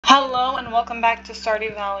Hello and welcome back to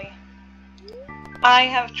Stardew Valley. I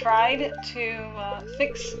have tried to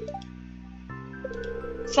fix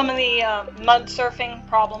some of the mud surfing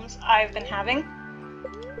problems I've been having.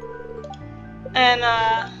 And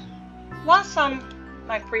last time,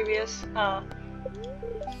 my previous thing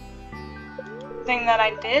that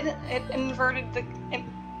I did, it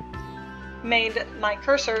made my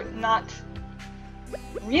cursor not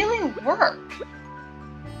really work.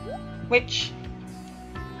 Which,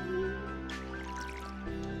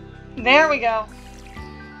 there we go.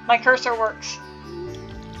 My cursor works.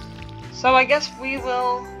 So I guess we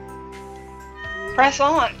will press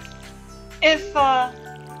on. If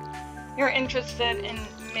you're interested in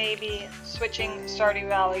maybe switching Stardew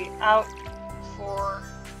Valley out for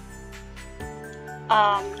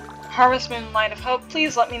Harvest Moon Light of Hope,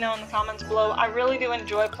 please let me know in the comments below. I really do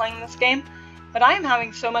enjoy playing this game, but I am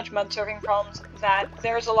having so much mud surfing problems that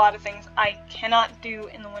there's a lot of things I cannot do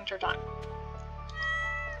in the wintertime.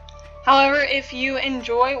 However, if you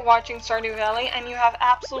enjoy watching Stardew Valley and you have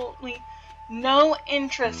absolutely no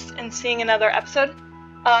interest in seeing another episode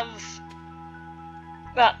of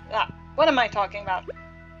what am I talking about?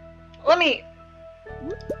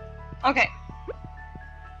 Okay.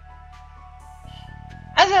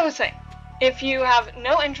 As I was saying, if you have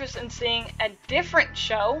no interest in seeing a different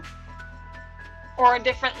show or a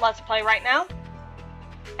different Let's Play right now,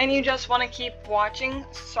 and you just want to keep watching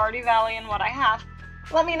Stardew Valley and what I have,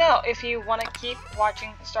 let me know if you want to keep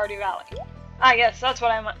watching Stardew Valley. Ah, yes, that's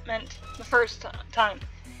what I meant the first time.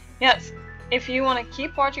 Yes, if you want to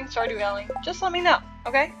keep watching Stardew Valley, just let me know,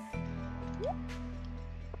 okay?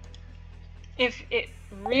 If it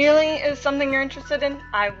really is something you're interested in,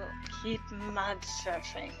 I will keep mud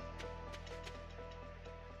surfing.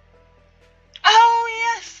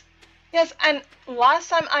 Oh, yes! Yes, and last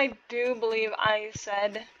time I do believe I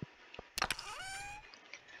said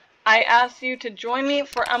I asked you to join me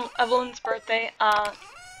for Evelyn's birthday,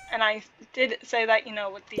 and I did say that, you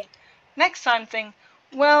know, with the next time thing.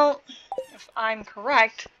 Well, if I'm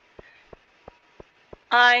correct,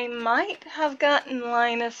 I might have gotten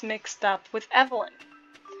Linus mixed up with Evelyn.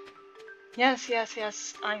 Yes,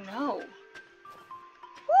 I know.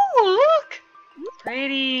 Ooh, look!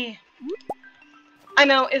 Pretty. I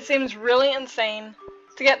know, it seems really insane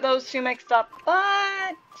to get those two mixed up,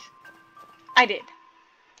 but I did.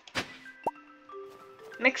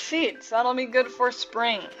 Mixed seeds, that'll be good for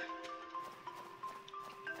spring.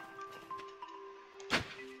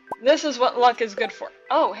 This is what luck is good for.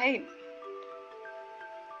 Oh, hey.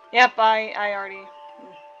 Yep, I already...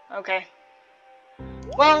 Okay.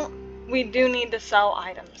 Well, we do need to sell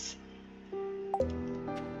items.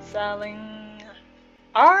 Selling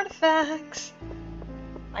artifacts.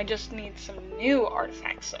 I just need some new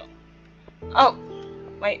artifacts, so... Oh,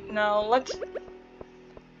 wait, no, let's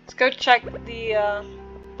go check the,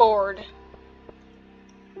 board.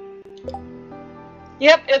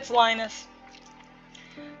 Yep, it's Linus.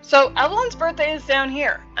 So, Evelyn's birthday is down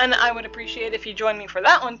here, and I would appreciate if you join me for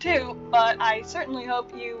that one too, but I certainly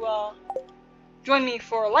hope you, join me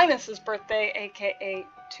for Linus's birthday, aka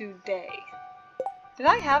today. Did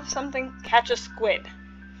I have something? Catch a squid.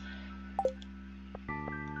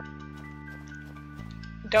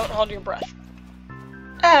 Don't hold your breath.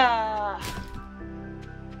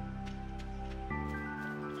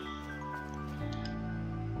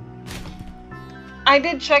 I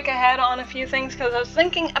did check ahead on a few things because I was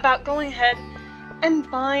thinking about going ahead and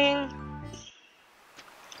buying...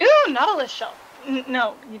 Ooh, Nautilus shell.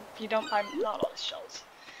 No, you don't buy Nautilus shells.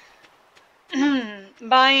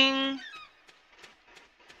 Buying...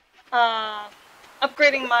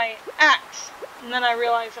 upgrading my axe. And then I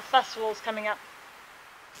realized a festival is coming up.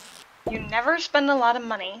 You never spend a lot of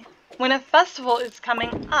money when a festival is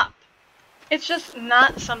coming up. It's just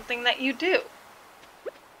not something that you do.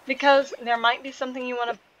 Because there might be something you want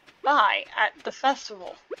to buy at the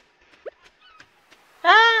festival.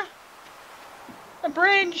 Ah! A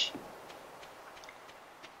bridge!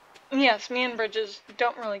 Yes, me and bridges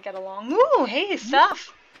don't really get along. Ooh, hey,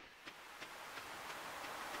 stuff!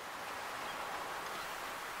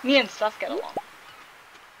 Me and stuff get along.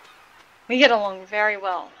 We get along very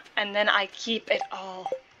well. And then I keep it all.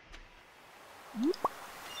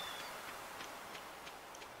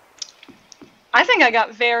 I think I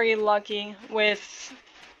got very lucky with,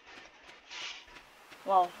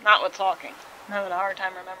 well, not with talking. I'm having a hard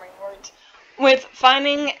time remembering words. With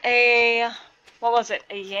finding a, what was it,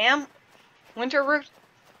 a yam? Winter root?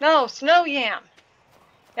 No, snow yam.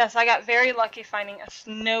 Yes, I got very lucky finding a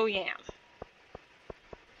snow yam.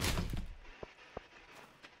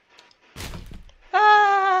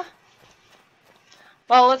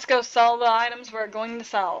 Well, let's go sell the items we're going to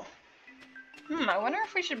sell. I wonder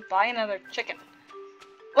if we should buy another chicken.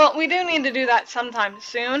 Well, we do need to do that sometime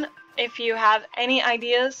soon. If you have any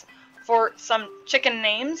ideas for some chicken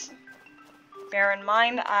names, bear in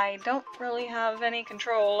mind I don't really have any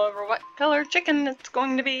control over what color chicken it's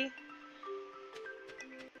going to be.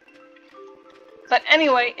 But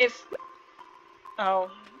anyway,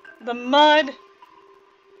 oh, the mud!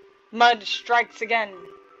 Mud strikes again.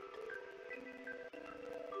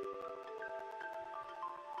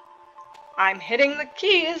 I'm hitting the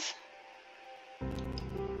keys.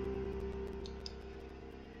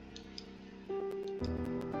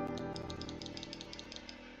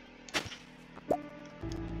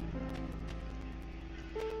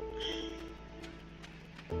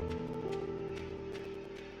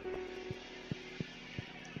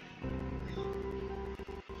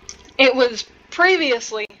 It was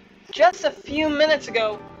previously, just a few minutes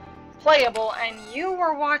ago, playable and you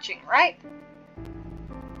were watching, right?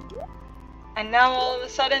 And now all of a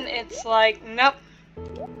sudden it's like, nope,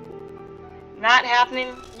 not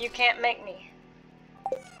happening, you can't make me.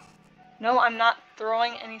 No, I'm not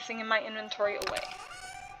throwing anything in my inventory away.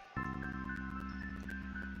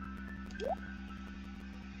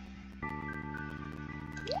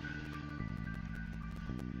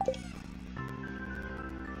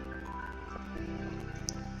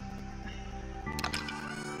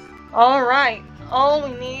 Alright, all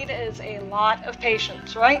we need is a lot of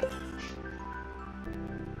patience, right?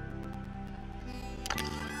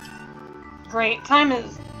 Great, time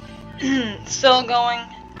is still going,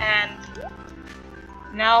 and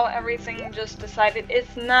now everything just decided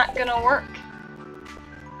it's not gonna work.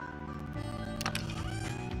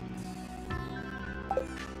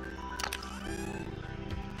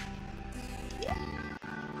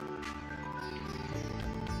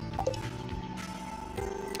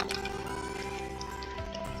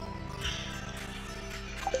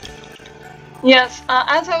 Yes,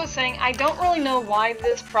 as I was saying, I don't really know why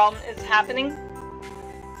this problem is happening.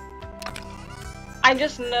 I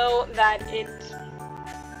just know that it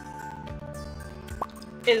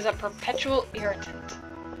is a perpetual irritant.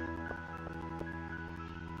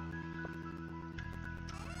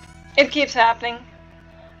 It keeps happening.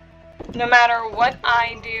 No matter what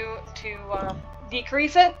I do to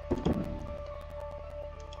decrease it,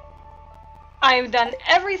 I've done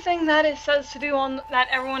everything that it says to do that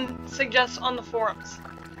everyone suggests on the forums.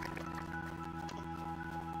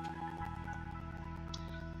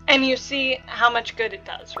 And you see how much good it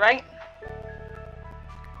does, right?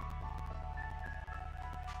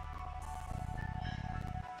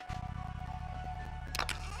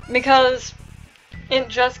 Because it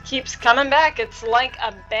just keeps coming back. It's like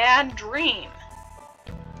a bad dream.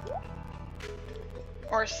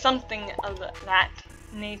 Or something of that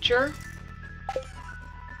nature.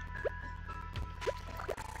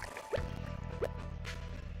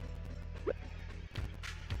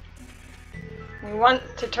 We want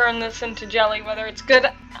to turn this into jelly, whether it's a good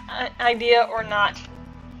idea or not.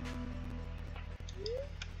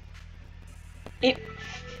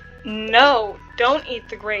 No, don't eat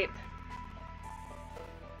the grape.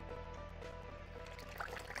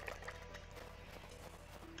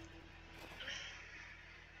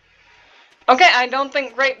 Okay, I don't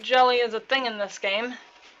think grape jelly is a thing in this game.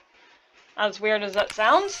 As weird as that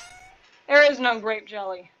sounds, there is no grape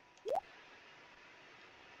jelly.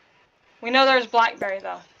 We know there's blackberry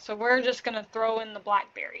though, so we're just gonna throw in the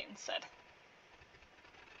blackberry instead.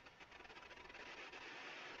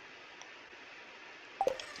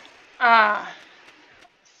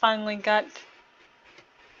 Finally got...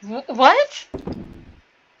 What?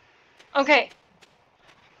 Okay.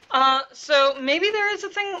 So maybe there is a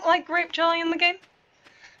thing like grape jelly in the game?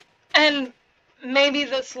 And maybe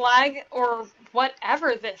this lag, or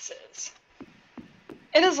whatever this is,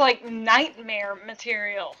 it is like nightmare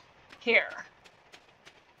material here.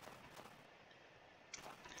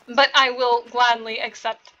 But I will gladly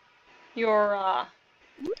accept your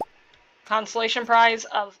consolation prize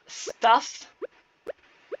of stuff.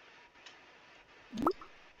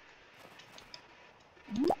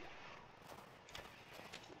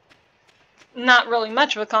 Not really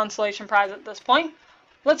much of a consolation prize at this point.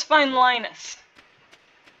 Let's find Linus.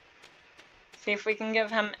 See if we can give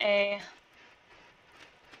him a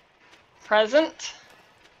present.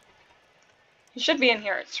 He should be in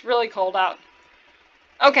here. It's really cold out.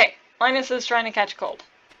 Okay, Linus is trying to catch a cold.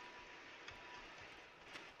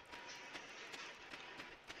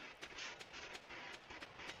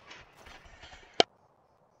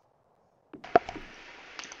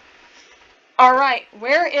 Alright,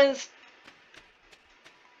 where is...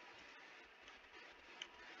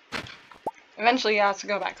 Eventually you have to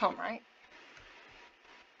go back home, right?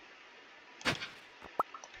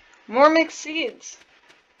 More mixed seeds.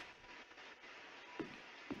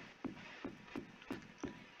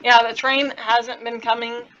 Yeah, the train hasn't been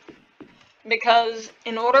coming because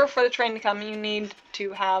in order for the train to come, you need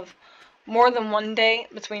to have more than one day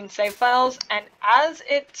between save files, and as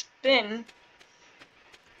it's been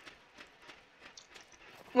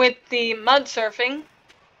with the mud surfing,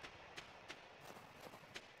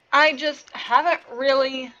 I just haven't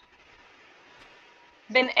really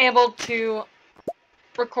been able to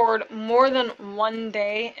record more than one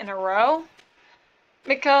day in a row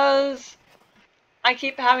because I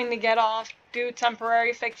keep having to get off, do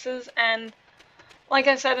temporary fixes, and like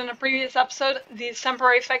I said in a previous episode, these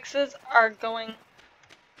temporary fixes are going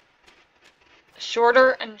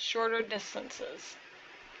shorter and shorter distances.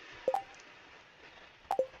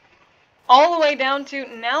 All the way down to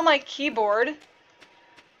now my keyboard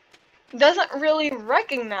doesn't really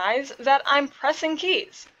recognize that I'm pressing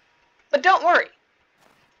keys. But don't worry,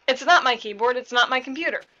 it's not my keyboard, it's not my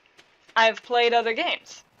computer. I've played other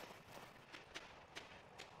games.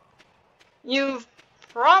 You've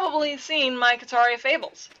probably seen my Kataria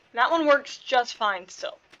Fables. That one works just fine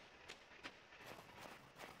still.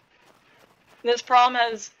 This problem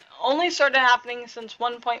has only started happening since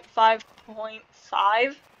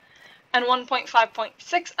 1.5.5 and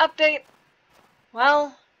 1.5.6 update.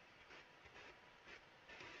 Well,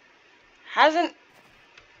 hasn't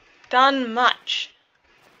done much.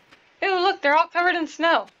 Ew, look, they're all covered in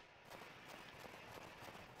snow.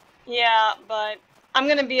 Yeah, but I'm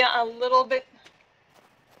gonna be a little bit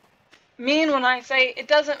mean when I say it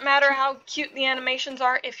doesn't matter how cute the animations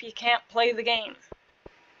are if you can't play the game.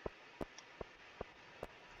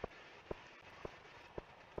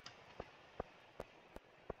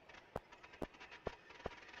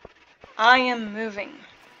 I am moving.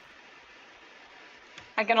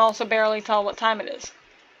 I can also barely tell what time it is.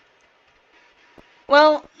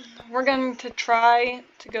 Well, we're going to try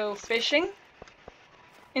to go fishing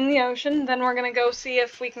in the ocean, then we're going to go see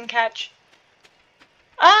if we can catch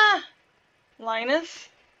Linus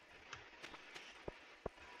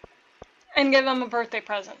and give him a birthday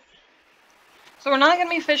present. So we're not going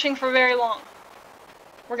to be fishing for very long.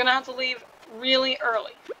 We're going to have to leave really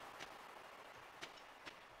early.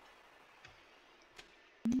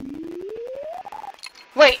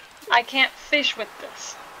 Wait, I can't fish with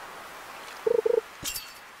this.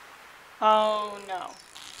 Oh no.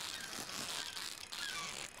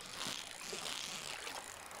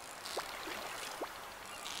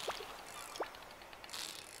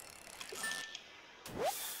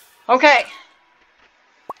 Okay.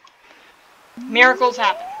 Miracles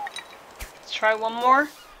happen. Let's try one more.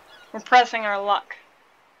 We're pressing our luck.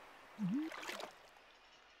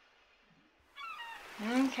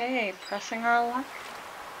 Okay, pressing our luck.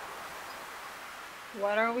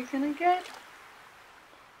 What are we gonna get?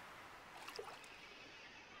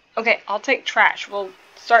 Okay, I'll take trash. We'll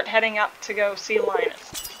start heading up to go see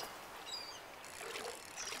Linus.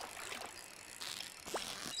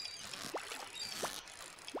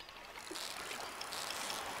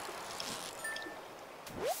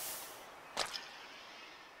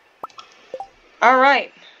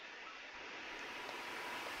 Alright.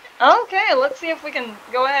 Okay, let's see if we can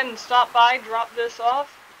go ahead and stop by, drop this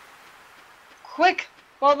off. Quick,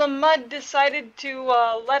 while the mud decided to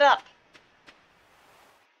let up.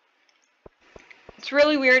 It's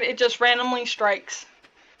really weird, it just randomly strikes.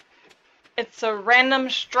 It's a random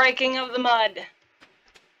striking of the mud.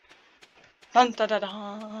 Dun, da, da,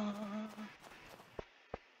 da.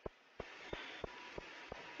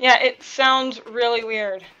 Yeah, it sounds really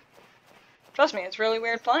weird. Trust me, it's really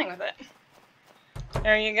weird playing with it.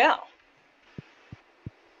 There you go.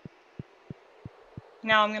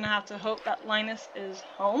 Now I'm gonna have to hope that Linus is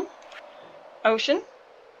home. Ocean.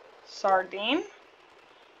 Sardine.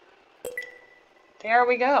 There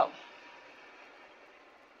we go.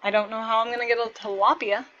 I don't know how I'm gonna get a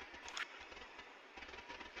tilapia.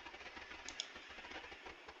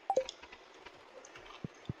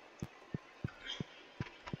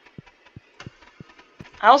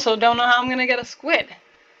 I also don't know how I'm gonna get a squid.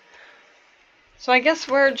 So I guess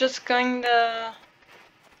we're just going to...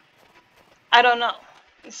 I don't know.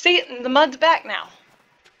 See, the mud's back now.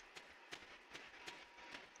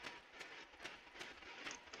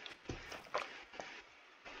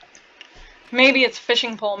 Maybe it's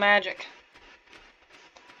fishing pole magic.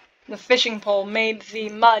 The fishing pole made the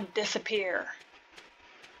mud disappear.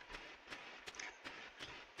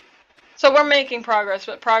 So we're making progress,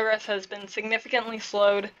 but progress has been significantly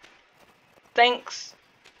slowed thanks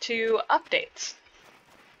to updates.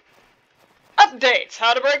 Updates!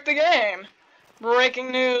 How to break the game!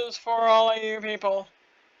 Breaking news for all of you people.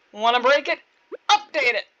 Wanna break it?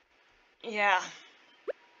 Update it! Yeah.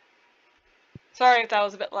 Sorry if that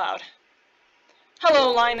was a bit loud.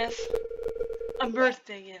 Hello, Linus. A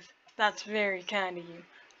birthday gift. That's very kind of you.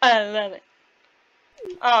 I love it.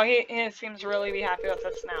 Oh, he seems to really be happy with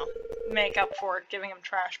us now. Make up for giving him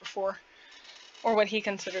trash before. Or what he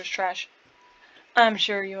considers trash. I'm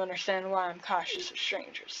sure you understand why I'm cautious of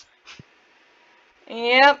strangers.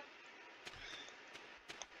 Yep.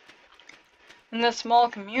 In this small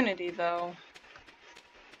community, though,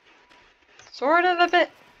 sort of a bit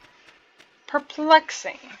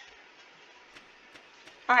perplexing.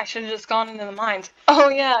 I should have just gone into the mines. Oh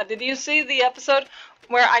yeah, did you see the episode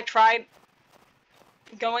where I tried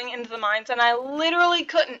going into the mines and I literally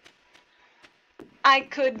couldn't? I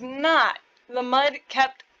could not. The mud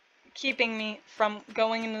kept keeping me from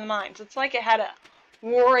going into the mines. It's like it had a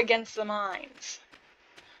war against the mines.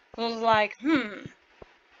 It was like,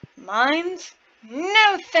 mines?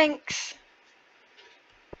 No thanks.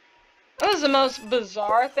 It was the most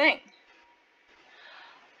bizarre thing.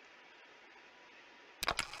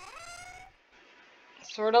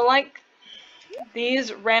 Sort of like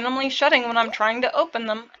these randomly shutting when I'm trying to open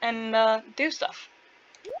them and do stuff.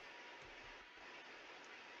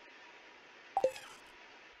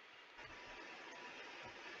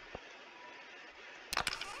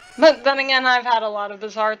 But then again, I've had a lot of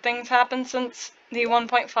bizarre things happen since the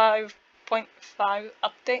 1.5.5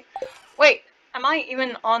 update. Wait, am I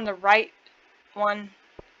even on the right one?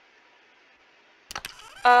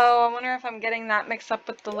 Oh, I wonder if I'm getting that mixed up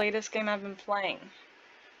with the latest game I've been playing.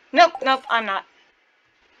 Nope, I'm not.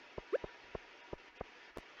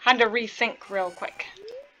 Had to rethink real quick.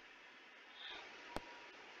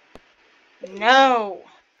 No!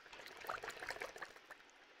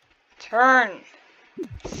 Turn!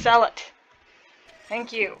 Sell it.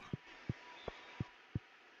 Thank you.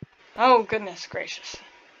 Oh, goodness gracious.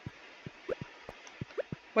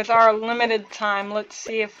 With our limited time, let's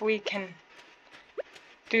see if we can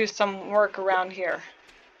do some work around here.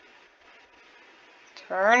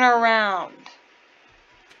 Turn around.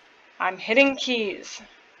 I'm hitting keys.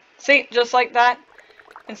 See, just like that.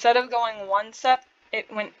 Instead of going one step,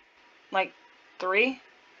 it went like 3.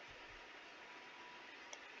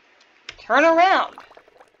 Turn around.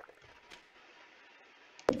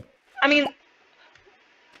 I mean,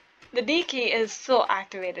 the D key is still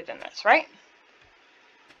activated in this, right?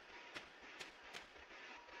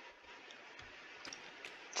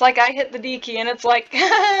 It's like I hit the D key and it's like,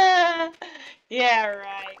 yeah,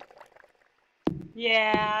 right.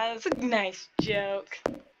 Yeah, it's a nice joke.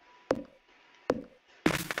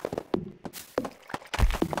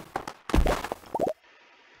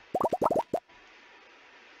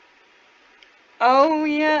 Oh,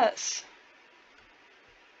 yes.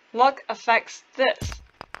 Luck affects this.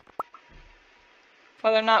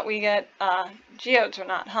 Whether or not we get geodes or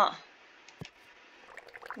not, huh?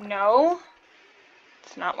 No.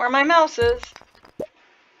 It's not where my mouse is.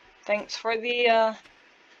 Thanks for the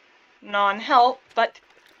non-help, but...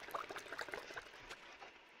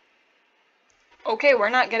 Okay, we're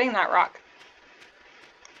not getting that rock.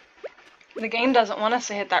 The game doesn't want us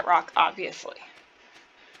to hit that rock, obviously.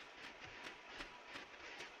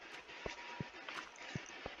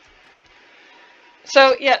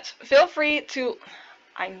 So, yes, feel free to...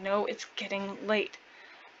 I know it's getting late.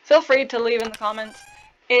 Feel free to leave in the comments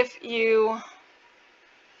if you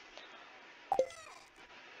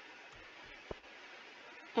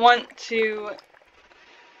want to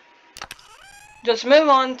just move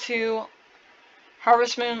on to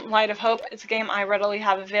Harvest Moon Light of Hope. It's a game I readily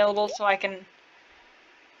have available, so I can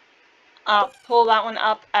pull that one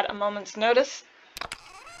up at a moment's notice.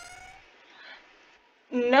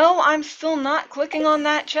 No, I'm still not clicking on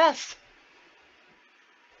that chest.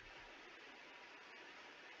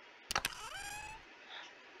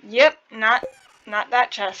 Yep, not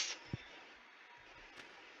that chest.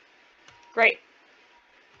 Great.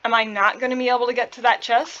 Am I not going to be able to get to that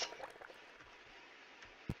chest?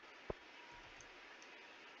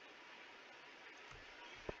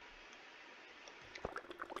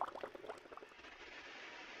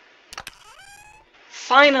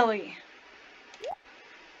 Finally!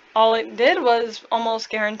 All it did was almost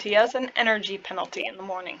guarantee us an energy penalty in the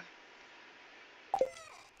morning.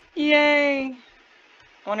 Yay!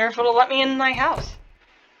 Wonder if it'll let me in my house.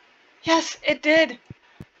 Yes, it did!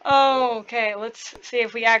 Oh, okay, let's see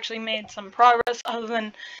if we actually made some progress other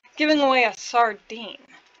than giving away a sardine.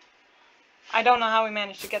 I don't know how we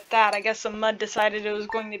managed to get that. I guess the mud decided it was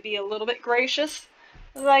going to be a little bit gracious.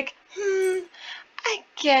 Like, I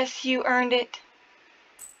guess you earned it.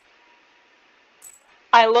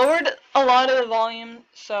 I lowered a lot of the volume,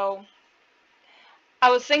 so I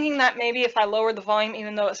was thinking that maybe if I lowered the volume,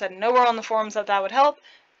 even though it said nowhere on the forums that would help,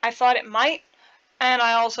 I thought it might, and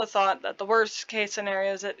I also thought that the worst case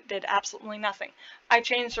scenario is it did absolutely nothing. I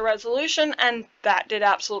changed the resolution, and that did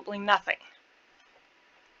absolutely nothing.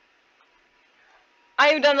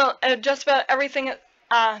 I've done just about everything,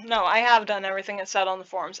 no, I have done everything it said on the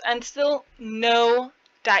forums, and still no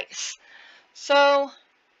dice. So,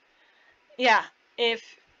 yeah, if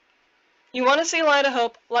you want to see Light of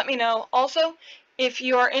Hope, let me know. Also, if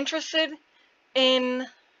you are interested in,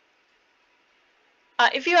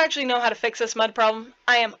 if you actually know how to fix this mud problem,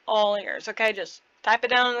 I am all ears, okay? Just type it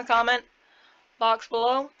down in the comment box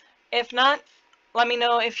below. If not, let me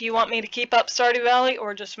know if you want me to keep up Stardew Valley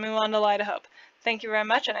or just move on to Light of Hope. Thank you very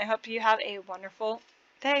much, and I hope you have a wonderful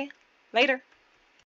day. Later.